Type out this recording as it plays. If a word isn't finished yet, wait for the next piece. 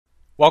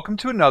Welcome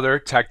to another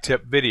Tech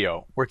Tip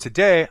video, where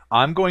today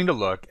I'm going to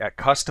look at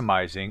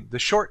customizing the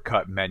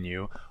shortcut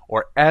menu,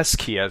 or S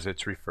key as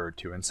it's referred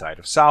to inside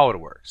of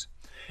SOLIDWORKS.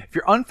 If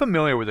you're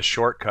unfamiliar with a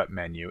shortcut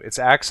menu, it's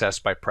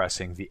accessed by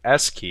pressing the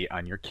S key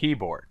on your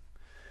keyboard.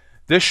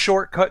 This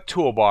shortcut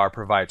toolbar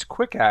provides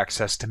quick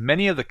access to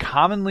many of the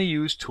commonly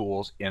used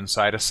tools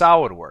inside of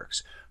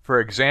SOLIDWORKS. For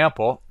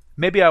example,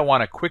 maybe I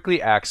want to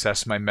quickly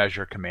access my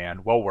measure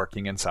command while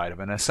working inside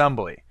of an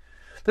assembly.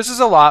 This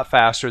is a lot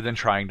faster than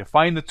trying to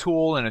find the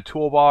tool in a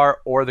toolbar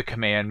or the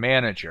command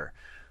manager.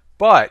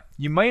 But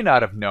you may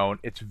not have known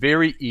it's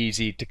very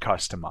easy to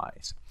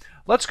customize.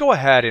 Let's go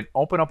ahead and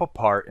open up a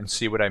part and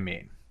see what I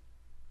mean.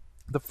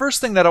 The first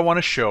thing that I want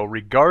to show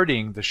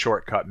regarding the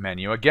shortcut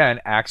menu,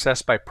 again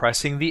accessed by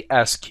pressing the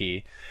S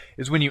key,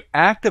 is when you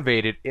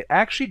activate it, it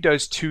actually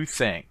does two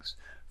things.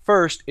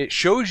 First, it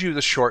shows you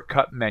the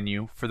shortcut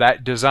menu for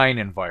that design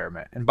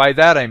environment, and by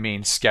that I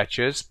mean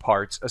sketches,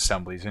 parts,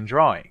 assemblies, and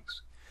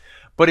drawings.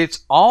 But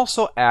it's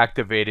also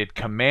activated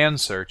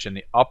command search in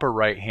the upper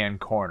right hand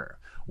corner,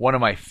 one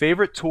of my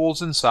favorite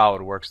tools in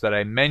SOLIDWORKS that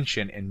I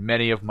mention in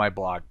many of my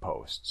blog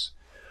posts.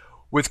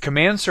 With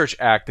command search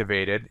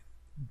activated,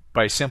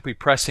 by simply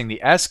pressing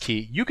the S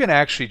key, you can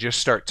actually just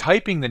start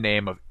typing the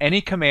name of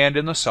any command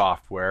in the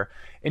software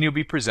and you'll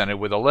be presented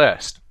with a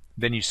list.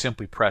 Then you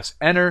simply press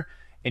enter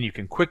and you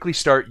can quickly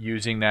start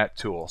using that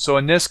tool. So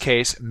in this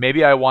case,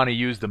 maybe I want to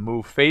use the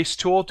move face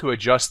tool to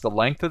adjust the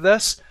length of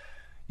this.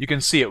 You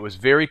can see it was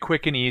very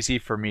quick and easy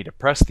for me to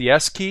press the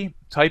S key,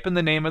 type in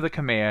the name of the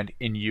command,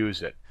 and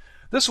use it.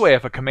 This way,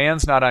 if a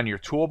command's not on your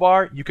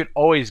toolbar, you can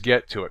always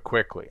get to it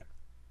quickly.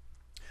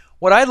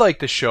 What I'd like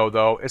to show,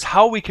 though, is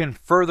how we can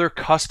further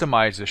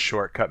customize this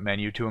shortcut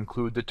menu to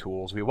include the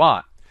tools we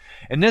want.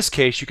 In this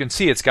case, you can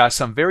see it's got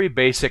some very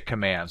basic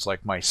commands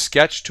like my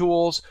sketch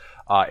tools,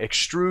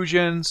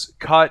 extrusions,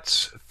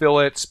 cuts,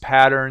 fillets,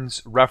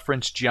 patterns,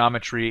 reference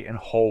geometry, and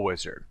hole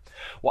wizard.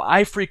 Well,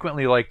 I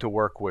frequently like to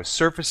work with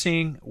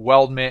surfacing,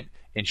 weldment,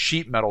 and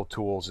sheet metal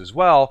tools as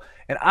well,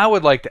 and I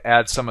would like to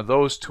add some of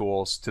those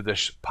tools to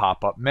this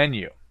pop-up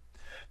menu.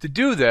 To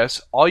do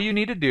this, all you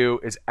need to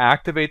do is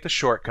activate the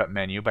shortcut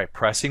menu by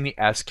pressing the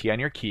S key on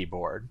your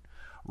keyboard,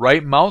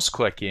 right mouse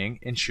clicking,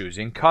 and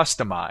choosing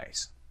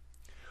Customize.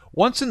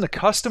 Once in the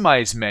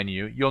Customize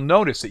menu, you'll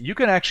notice that you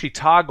can actually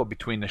toggle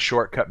between the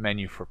shortcut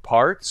menu for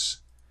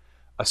parts,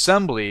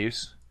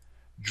 assemblies,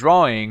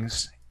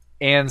 drawings,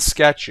 and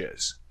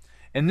sketches.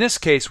 In this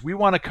case, we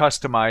want to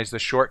customize the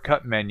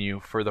shortcut menu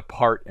for the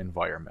part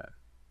environment.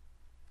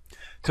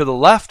 To the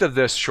left of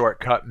this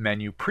shortcut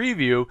menu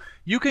preview,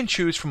 you can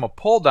choose from a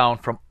pull down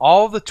from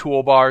all of the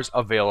toolbars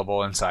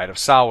available inside of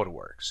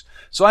SOLIDWORKS.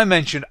 So I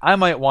mentioned I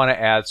might want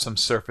to add some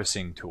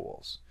surfacing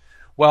tools.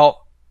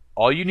 Well,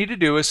 all you need to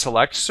do is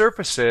select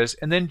surfaces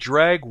and then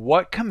drag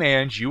what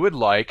commands you would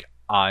like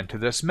onto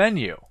this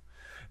menu.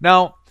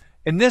 Now,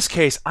 in this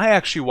case, I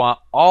actually want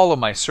all of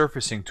my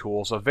surfacing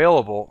tools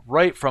available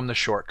right from the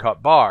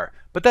shortcut bar,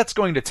 but that's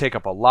going to take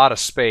up a lot of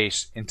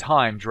space and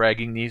time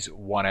dragging these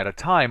one at a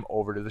time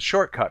over to the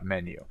shortcut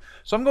menu.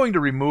 So I'm going to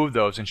remove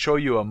those and show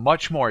you a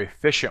much more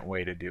efficient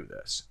way to do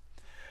this.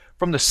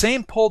 From the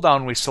same pull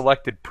down we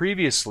selected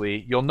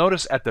previously, you'll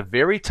notice at the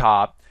very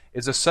top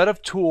is a set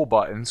of tool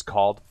buttons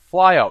called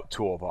flyout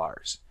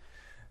toolbars.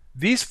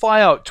 These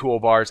flyout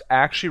toolbars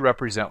actually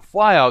represent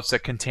flyouts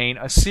that contain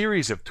a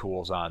series of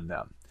tools on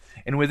them.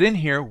 And within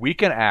here, we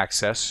can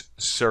access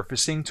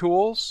surfacing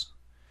tools,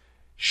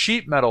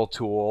 sheet metal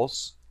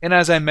tools, and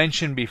as I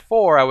mentioned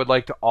before, I would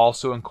like to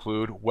also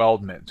include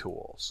weldment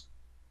tools.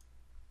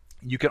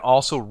 You can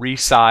also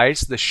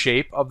resize the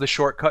shape of the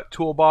shortcut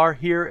toolbar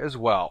here as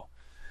well.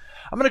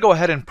 I'm going to go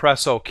ahead and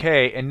press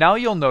OK, and now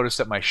you'll notice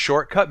that my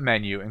shortcut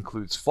menu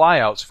includes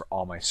flyouts for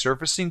all my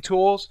surfacing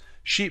tools,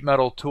 sheet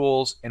metal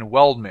tools, and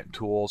weldment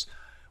tools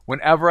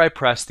whenever I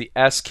press the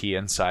S key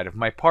inside of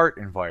my part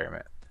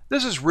environment.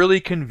 This is really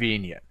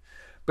convenient.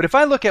 But if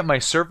I look at my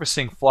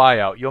surfacing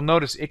flyout, you'll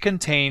notice it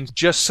contains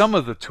just some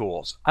of the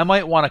tools. I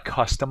might want to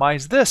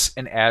customize this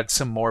and add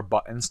some more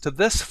buttons to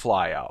this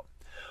flyout.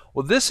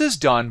 Well, this is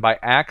done by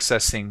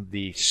accessing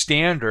the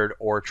standard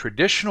or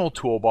traditional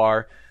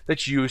toolbar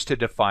that's used to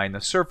define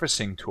the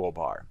surfacing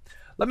toolbar.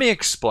 Let me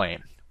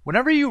explain.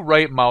 Whenever you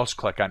right mouse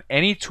click on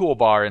any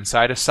toolbar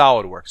inside of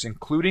SOLIDWORKS,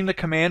 including the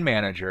command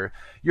manager,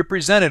 you're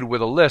presented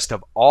with a list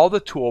of all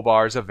the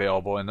toolbars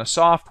available in the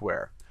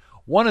software.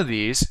 One of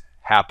these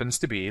happens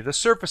to be the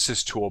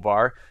Surfaces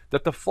toolbar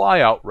that the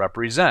flyout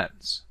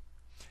represents.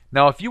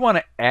 Now, if you want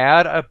to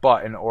add a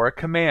button or a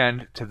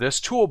command to this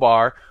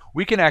toolbar,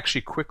 we can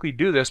actually quickly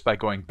do this by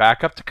going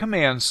back up to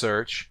command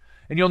search,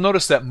 and you'll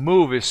notice that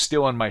move is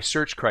still in my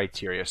search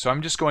criteria. So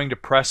I'm just going to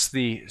press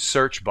the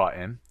search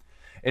button,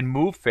 and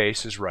move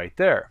face is right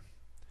there.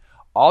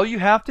 All you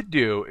have to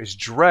do is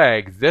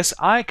drag this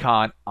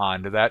icon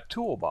onto that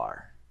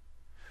toolbar.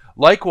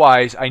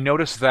 Likewise, I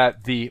noticed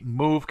that the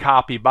Move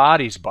Copy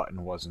Bodies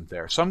button wasn't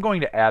there, so I'm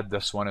going to add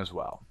this one as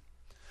well.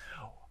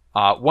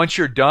 Once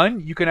you're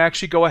done, you can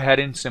actually go ahead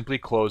and simply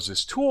close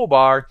this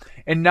toolbar.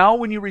 And now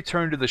when you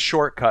return to the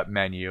shortcut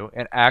menu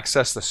and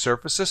access the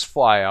surfaces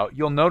flyout,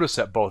 you'll notice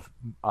that both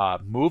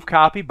Move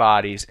Copy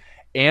Bodies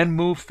and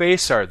Move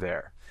Face are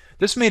there.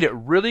 This made it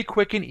really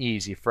quick and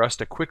easy for us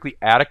to quickly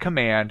add a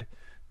command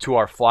to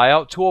our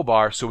flyout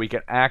toolbar so we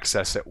can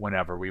access it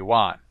whenever we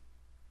want.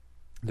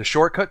 The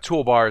Shortcut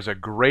Toolbar is a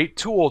great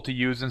tool to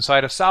use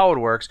inside of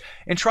SOLIDWORKS,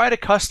 and try to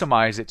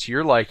customize it to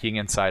your liking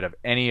inside of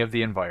any of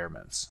the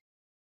environments.